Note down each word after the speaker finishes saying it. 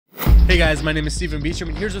Hey guys, my name is Stephen Beecham,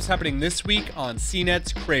 and here's what's happening this week on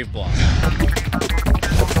CNET's Crave blog.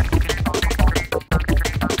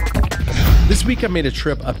 This week I made a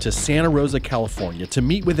trip up to Santa Rosa, California to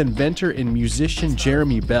meet with inventor and musician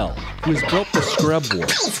Jeremy Bell, who has built the Scrub Board.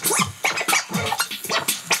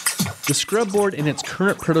 The Scrub Board in its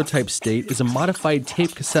current prototype state is a modified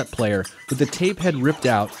tape cassette player with the tape head ripped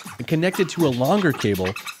out and connected to a longer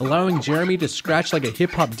cable, allowing Jeremy to scratch like a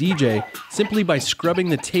hip-hop DJ simply by scrubbing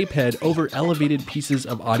the tape head over elevated pieces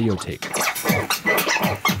of audio tape.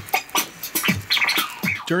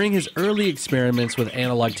 During his early experiments with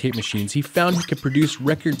analog tape machines, he found he could produce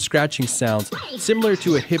record scratching sounds similar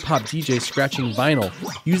to a hip-hop DJ scratching vinyl,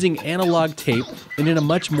 using analog tape and in a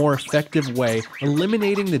much more effective way,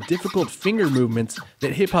 eliminating the difficult finger movements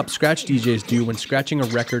that hip-hop scratch DJs do when scratching a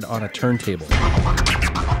record on a turntable.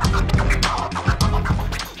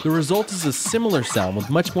 The result is a similar sound with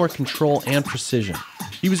much more control and precision.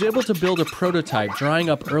 He was able to build a prototype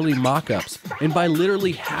drawing up early mock-ups and by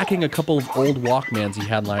literally hacking a couple of old Walkmans he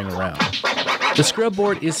had lying around. The Scrub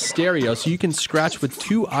Board is stereo, so you can scratch with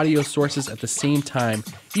two audio sources at the same time,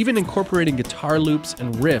 even incorporating guitar loops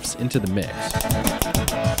and riffs into the mix.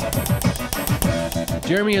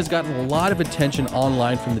 Jeremy has gotten a lot of attention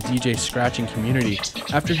online from the DJ scratching community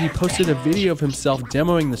after he posted a video of himself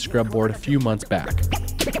demoing the Scrub Board a few months back.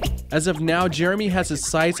 As of now, Jeremy has his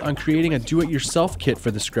sights on creating a do-it-yourself kit for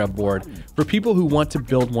the Scrub Board for people who want to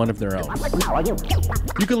build one of their own.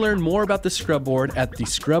 You can learn more about the Scrub Board at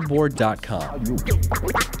thescrubboard.com.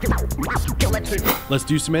 Let's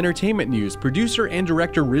do some entertainment news. Producer and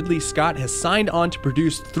director Ridley Scott has signed on to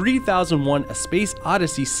produce 3001: A Space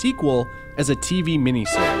Odyssey sequel as a TV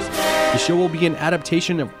miniseries. The show will be an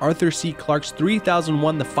adaptation of Arthur C. Clarke's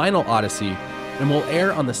 3001: The Final Odyssey, and will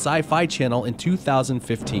air on the Sci-Fi Channel in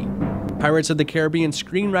 2015. Pirates of the Caribbean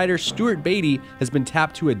screenwriter Stuart Beatty has been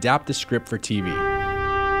tapped to adapt the script for TV.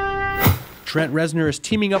 Trent Reznor is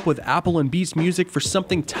teaming up with Apple and Beats Music for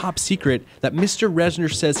something top secret that Mr.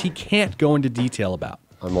 Reznor says he can't go into detail about.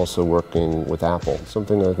 I'm also working with Apple,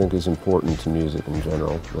 something I think is important to music in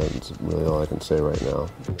general. That's really all I can say right now.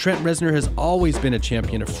 Trent Reznor has always been a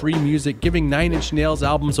champion of free music, giving 9 Inch Nails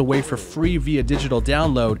albums away for free via digital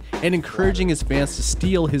download and encouraging his fans to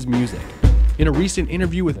steal his music. In a recent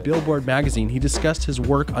interview with Billboard magazine, he discussed his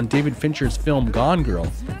work on David Fincher's film Gone Girl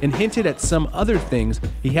and hinted at some other things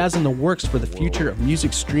he has in the works for the future of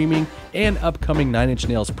music streaming and upcoming 9 Inch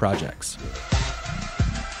Nails projects.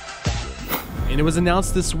 And it was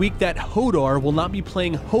announced this week that Hodor will not be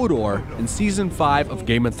playing Hodor in Season 5 of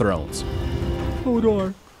Game of Thrones.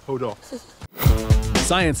 Hodor.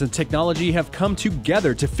 Science and technology have come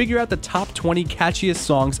together to figure out the top 20 catchiest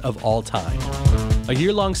songs of all time. A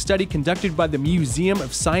year-long study conducted by the Museum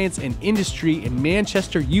of Science and Industry in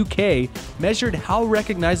Manchester, UK, measured how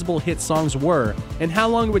recognizable hit songs were and how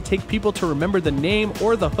long it would take people to remember the name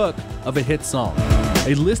or the hook of a hit song.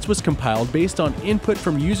 A list was compiled based on input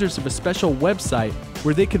from users of a special website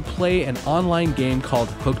where they could play an online game called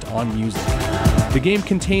Hooked on Music. The game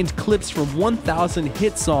contained clips from 1,000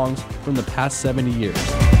 hit songs from the past 70 years.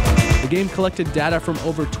 The game collected data from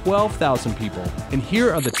over 12,000 people, and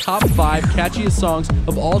here are the top 5 catchiest songs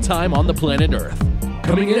of all time on the planet Earth.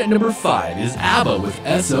 Coming in at number 5 is ABBA with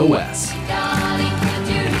SOS.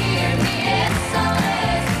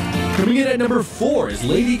 Coming in at number 4 is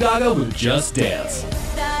Lady Gaga with Just Dance.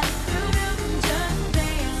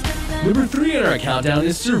 Number 3 in our countdown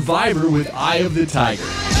is Survivor with Eye of the Tiger.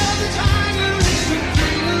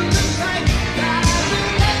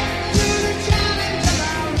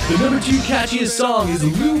 The number 2 catchiest song is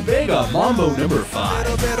Lou Bega, Mambo number 5.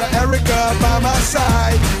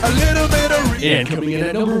 And coming in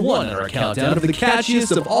at number 1 in our countdown of the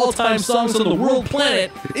catchiest of all-time songs on the world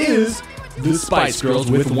planet is The Spice Girls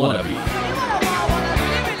with Wannabe.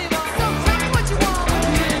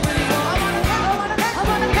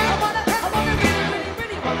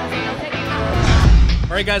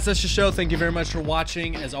 Alright guys, that's the show. Thank you very much for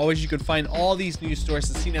watching. As always, you can find all these news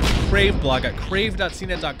stories at CNET's Crave blog at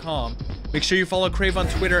crave.cnet.com. Make sure you follow Crave on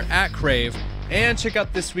Twitter at Crave, and check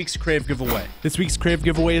out this week's Crave giveaway. This week's Crave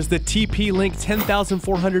giveaway is the TP-Link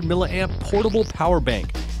 10,400 milliamp portable power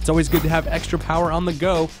bank. It's always good to have extra power on the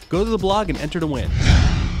go. Go to the blog and enter to win.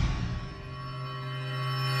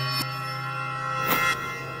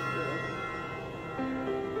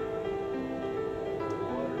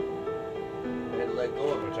 Let go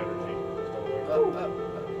of much energy.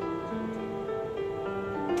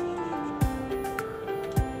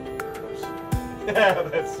 Yeah,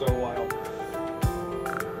 that's so wild.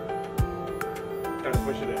 Try to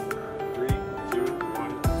push it in. 3, 2,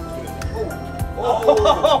 1.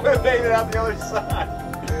 Oh, it made it out the other side.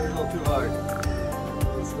 a little too hard.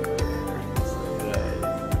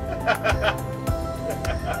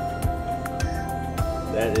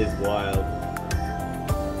 That is wild.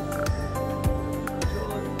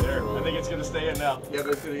 There, I think it's gonna stay in now. Yeah,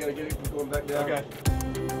 but it's gonna, you gotta get it from going back down.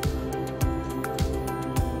 Okay.